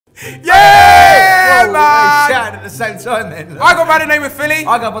Yeah, whoa, man! they shouted at the same time then. I go by the name of Philly.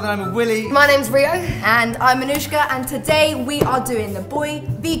 I go by the name of Willy. My name's Rio. And I'm Anushka, and today we are doing the Boy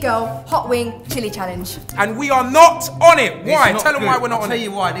v Girl Hot Wing Chili Challenge. And we are not on it. Why? It's Tell them good. why we're not I'll on tell it.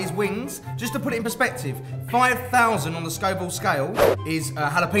 you why, these wings, just to put it in perspective, 5,000 on the Scoville scale is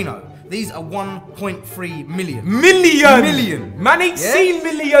jalapeno. These are 1.3 million. Million! Man ain't seen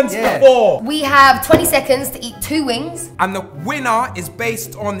millions before. We have 20 seconds to eat 2 wings. And the winner is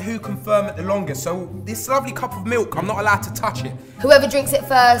based on who can firm it the longest. So this lovely cup of milk, I'm not allowed to touch it. Whoever drinks it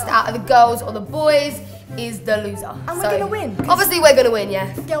first out of the girls or the boys is the loser. And we're gonna win. Obviously we're gonna win,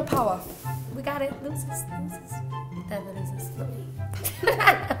 yeah. Girl power. We got it. Losers. They're the losers, not me.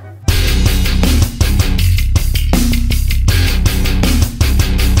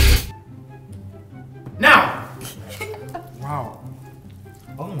 Now! Wow.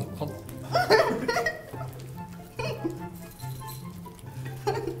 Oh,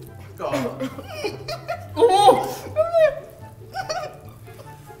 God.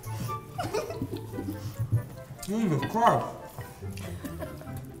 Jesus Christ.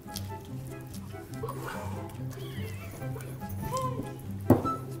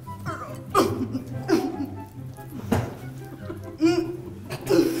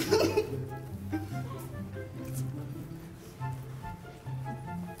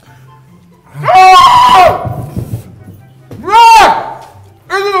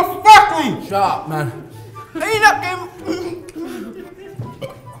 Shut up, man. Clean up, Kim.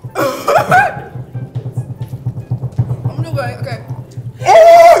 I'm not going, okay.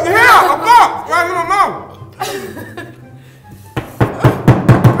 Oh, yeah! I'm up! Right in my mouth!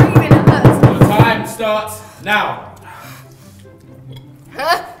 Breathing, it hurts. Time starts now.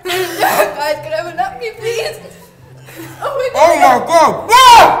 Guys, can I have a napkin, please? Oh my God!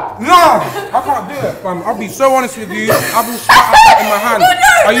 No! I can't do it, fam. I'll be so honest with you. I will spat that in my hand.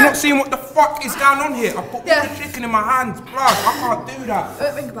 Are you not seeing what the fuck is going on here? I put all the chicken in my hands, blood. I can't do that.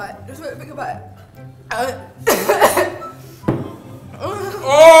 Don't think about it. Just think about it.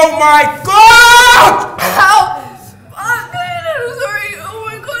 Oh my God! Ow! I'm sorry. Oh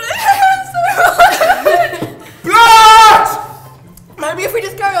my God. I'm so Blood! Maybe if we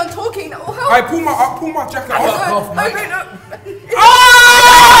just carry on talking, that will help. I pull my jacket off. Open up.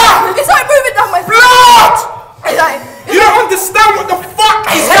 Ah! It's like moving down my throat. Blood! It's like, You don't understand what the fuck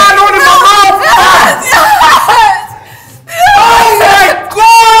is going on in my mouth, man! Oh my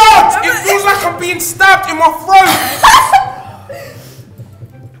God! It feels like I'm being stabbed in my throat.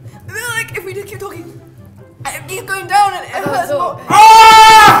 I feel like if we just keep talking, it keeps going down and it hurts more.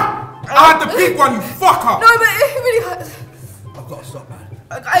 Ah! I had the big one, you fucker. No, but it really hurts. I've got to stop, man.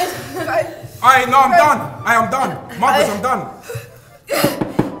 Guys. No, I'm done. I am done. Mothers, I'm done.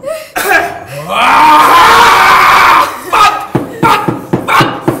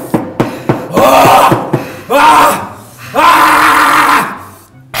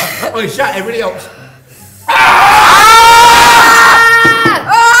 Oh, shut it, really helps.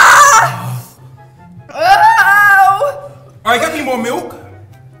 Alright, get me more milk.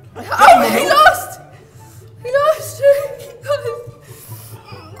 He lost.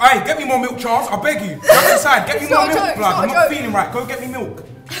 Alright, get me more milk, Charles. I beg you. Go inside. Get me more not a milk, joke, blood. it's I'm not a not joke. feeling right. Go get me milk.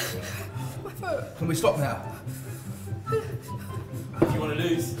 Can we stop now? Do you want to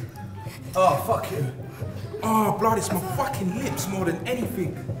lose? Oh, fuck you. Oh, blood, it's my fucking lips more than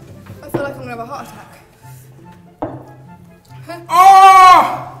anything. I feel like I'm gonna have a heart attack.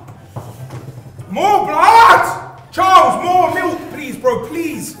 Oh! More blood! Charles, more milk, please, bro,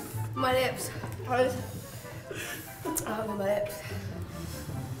 please. My lips. Oh, my lips.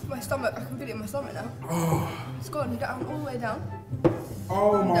 My stomach, I can feel it in my stomach now. Oh, It's gone down, all the way down.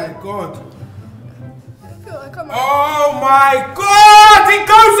 oh my God. I feel like I'm Oh my God! It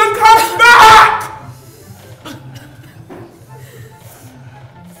goes and comes back!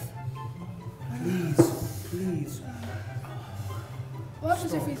 Please. What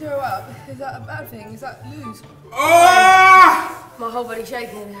happens if we throw up? Is that a bad thing? Is that lose? Ah! My whole body's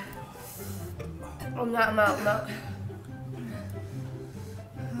shaking. I'm out.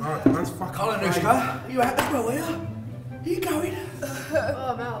 Alright, man's fucking Colin, crazy. Anushka, you out as well, are you? Are you going?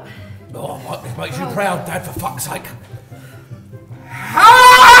 Oh, I'm out. Oh, this makes you proud, Dad, for fuck's sake.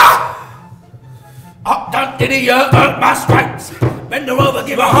 Ah! Up, don't diddy, you hurt my stripes. Bend her over,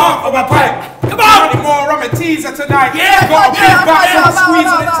 give her Half of my pipe. Come on! Any more rum and teaser tonight? Yeah, Got a big yeah, back, so I'm yeah,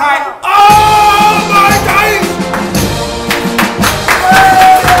 squeezing it yeah, tight. Oh my days!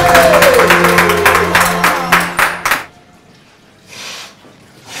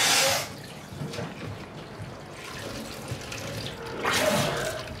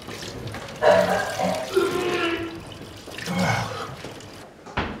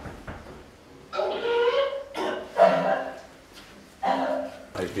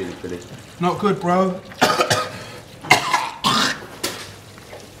 feeling, Billy? Not good, bro.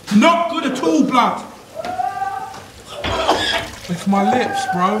 Not good at all, blood. It's my lips,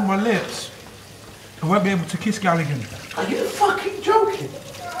 bro, my lips. I won't be able to kiss gal again. Are you fucking joking?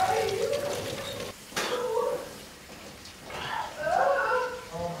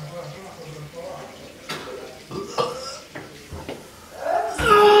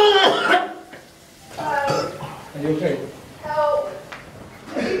 Are you okay? Help.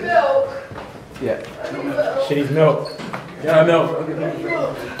 I need milk. Yeah. I need milk. She needs milk. Yeah, milk.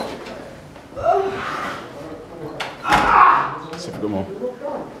 Let's have a good more.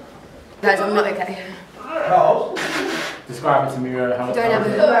 Guys, I'm not okay. Describe it to me, how Don't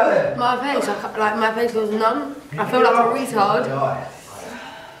have my face. Like my face feels numb. I feel like a retard.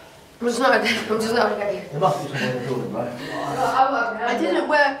 I'm just not okay. I'm just not okay. There must be someone in the building, right? I didn't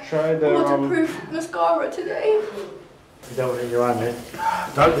wear Try the, waterproof mascara today. You don't want it in your eye, mate.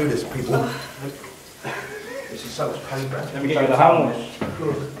 Don't do this, people. This is so much pain, bro. Let me get you the hand wash.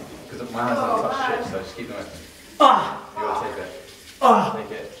 Because my hands don't touch shit, so just keep them open. You'll take it.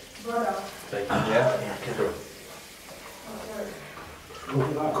 Take it. Take it, yeah? Yeah, cool.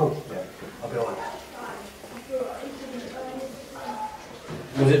 Cool. Yeah. I'll be alright.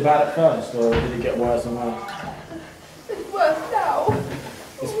 Was it bad at first, or did it get worse and worse? It's worse now.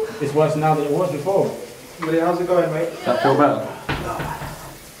 It's worse now than it was before. Willy, how's it going, mate? Does that feel better?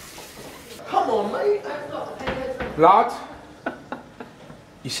 Come on, mate. Blood.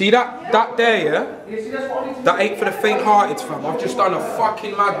 You see that? That there, yeah? That ain't for the faint-hearted, fam. I've just done a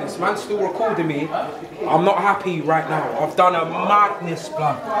fucking madness. Man's still recording me. I'm not happy right now. I've done a madness,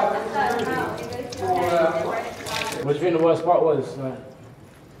 blood. What do you think the worst part was?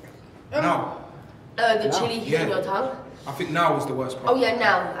 Now. The chili Yeah. in your tongue. I think now is the worst part. Oh yeah,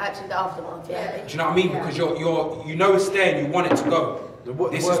 now actually the aftermath. Yeah. Do you know what I mean? Because you know it's there and you want it to go.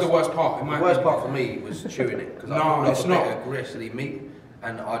 This is the worst part. In my The worst opinion. part for me was chewing it. Because No, I it's got a not. bit of gristly meat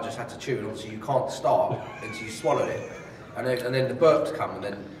and I just had to chew it. Obviously, you can't start until you swallow it. And then the burps come and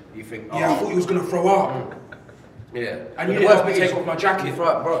then you think, oh. Yeah, I thought you was going to throw up. Yeah. And But you the didn't worst have to bit take is, off my jacket. It's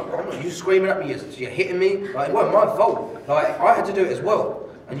like, bro, you screaming at me, you're hitting me. Like, it wasn't my fault. Like, I had to do it as well.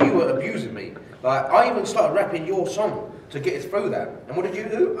 And you were abusing me. Like, I even started rapping your song to get us through that. And what did you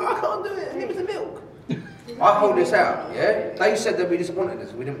do? I can't do it. Give me the milk. I hold this out, yeah? They said that we just wanted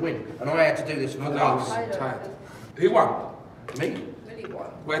this, we didn't win. And I had to do this for I'm us. tired. Who won? Me? Really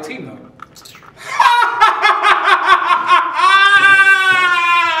won. We're a team though.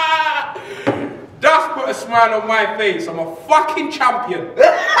 That's put a smile on my face. I'm a fucking champion.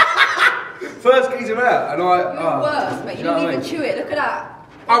 First geezer out, and I... You're worse, mate. You know didn't what I even mean? chew it. Look at that.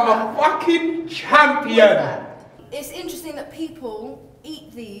 I'm a fucking champion. It's interesting that people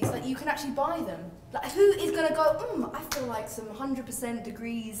eat these, like you can actually buy them. Like who is gonna go, I feel like some 100%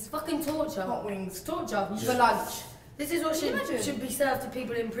 degrees Fucking torture. hot wings It's torture. for lunch. This is what Can you imagine? should be served to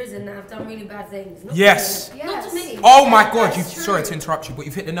people in prison that have done really bad things. Not Yes. to me. Not to me. Oh my god, That's true. sorry to interrupt you, but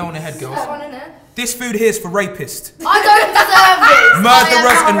you've hit the nail on the head, girls. That one, innit? This food here is for rapists. I don't deserve this.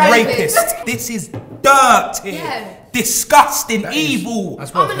 Murderers I am and a rapist. rapists. This is dirt here. Yeah. Disgusting, evil.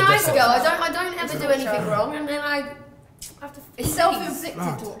 That's I'm worth a the nice death. girl. I don't ever do anything wrong, and then I have to. It's self-inflicted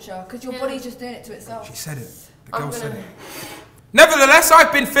Blood. torture because your Yeah. body's just doing it to itself. She said it. The I'm girl gonna- said it. Nevertheless,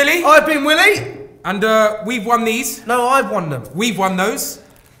 I've been Philly, I've been Willy. and we've won these. No, I've won them. We've won those.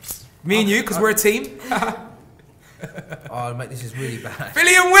 Me and you, because we're a team. Oh, mate, this is really bad.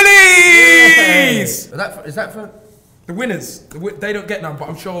 Philly and Willies! Is that for... The winners. They don't get none, but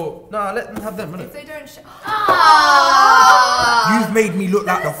I'm sure No, let them have them, If innit? they don't show. you've made me look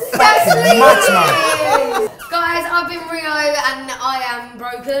like the fucking madman. Guys, I've been Rio, and I am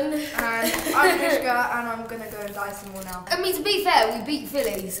broken. And I'm Mishka, and I'm gonna go and die some more now. I mean, to be fair, we beat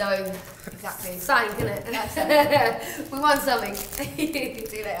Philly, so Exactly. something, isn't it? We won something. See you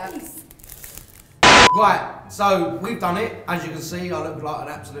later. Right, so we've done it. As you can see, I look like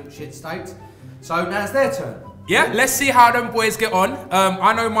an absolute shit state. So now it's their turn. Yeah, let's see how them boys get on.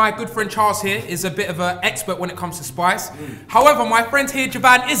 I know my good friend Charles here is a bit of an expert when it comes to spice. However, my friend here,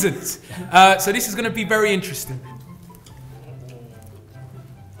 Javan, isn't. So this is going to be very interesting.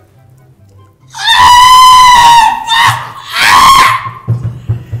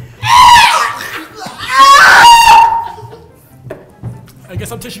 I get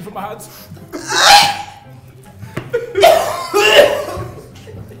some tissue from my hands.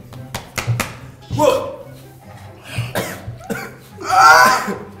 Whoa!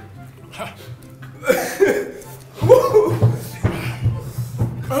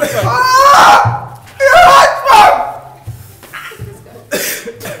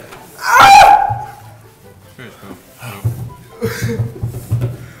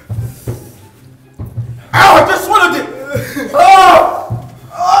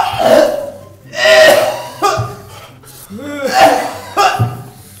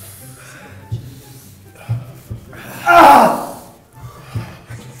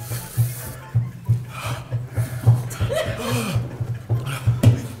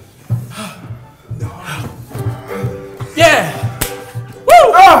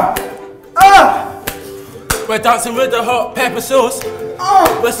 We're dancing with the hot pepper sauce.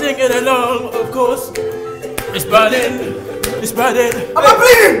 We're singing along, of course. It's burning. It's burning. Am I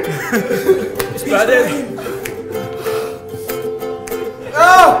bleeding? It's burning.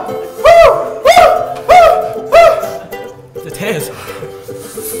 The tears.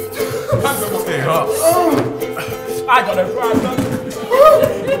 I got a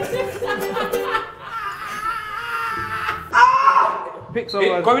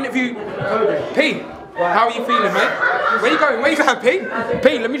problem. Go interview P. How are you feeling, mate? Where you going? Where you going, P?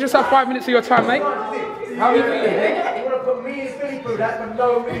 P, let me just have 5 minutes of your time, mate. How are you feeling, P? You want to put me and Billy through that for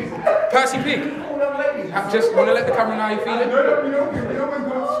no reason. Percy P. Just want to let the camera know how you feeling.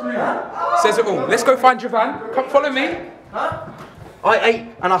 Says it all. Let's go find Javan. Come follow me. I ate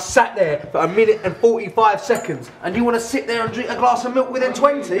and I sat there for 1 minute and 45 seconds, and you want to sit there and drink a glass of milk within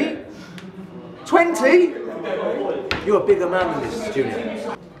 20? 20? You're a bigger man than this,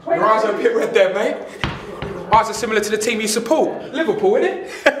 Junior. Your eyes are a bit red there, mate. Eyes are similar to the team you support. Liverpool, innit?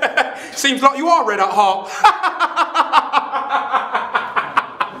 Seems like you are red at heart.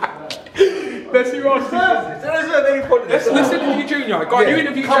 Let's see what else. Let's interview Junior. Go on, you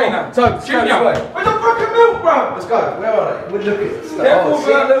interview Junior. Junior. Where's the fucking milk, bro? Let's go. Where are they? We're looking. Careful with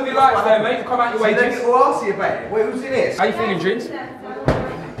the little lights there, mate. Come out your way, They're Junes. getting glassy about it. Wait, who's in this? How you feeling, Junes?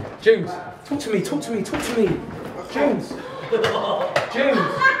 Junes, talk to me, talk to me, talk to me. Junes. Junes.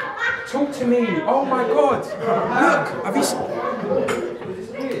 Talk to me. Oh my God. Look, have you seen?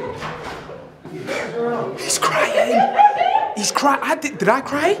 He's crying. He's crying. Did I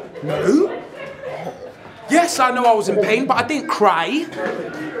cry? No. Yes, I know I was in pain, but I didn't cry.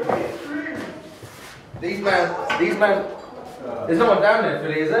 These men, there's no one down there,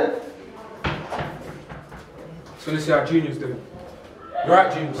 Philly, is there? So let's see how Junior's doing. You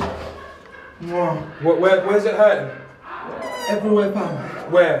alright, Junes? Where's it hurting? Everywhere,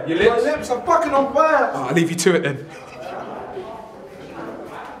 fam. Where? Your lips? My lips are fucking on fire. Oh, I'll leave you to it then.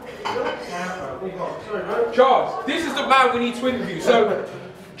 Charles, this is the man we need to interview. So,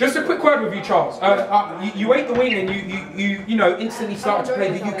 just a quick word with you, Charles. You ate the wing and you know, instantly started to play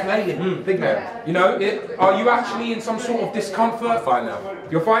the ukulele. Big man. You know, are you actually in some sort of discomfort? I'm fine now.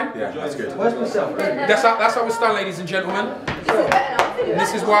 You're fine? Yeah, that's good. Where's myself? That's how it's done, ladies and gentlemen. And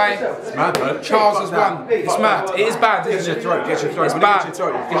this is why It's mad, bro. Charles has won. It's mad. It is bad, isn't it? Get your throat. It's bad. It's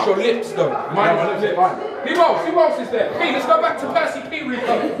your lips, though. Mine is your lips. Who else is there? Hey, let's go back to Percy P.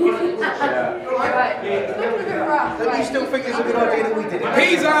 Rico. Do you still think it's a good idea that we did it?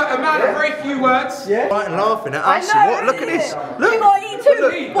 He's a man of very few words. Yeah. Right and laughing at I us. know. What? Look at this. Look. You might eat two.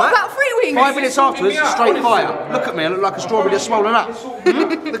 Look. What about 3 wings? 5 minutes afterwards, me out, straight honestly. fire. Look at me, I look like a strawberry that's swollen up.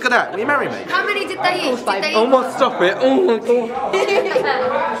 Look at that. Will you marry me? How many did they eat? Did they Oh eat? my, stop it. Oh my God.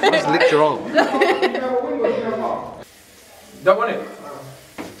 Just licked your arm. Don't want it.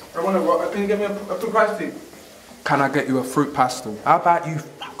 I want it. What? Can you get me a fruit pasty? Can I get you a fruit pastel? How about you?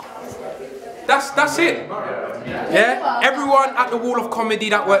 That's it. Yeah. Everyone at the Wall of Comedy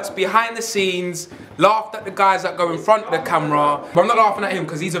that works behind the scenes laughed at the guys that go in front of the camera. But I'm not laughing at him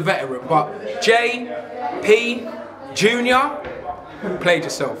because he's a veteran. But J, P, Junior, played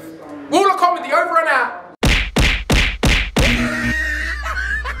yourself. Wall of Comedy over and out.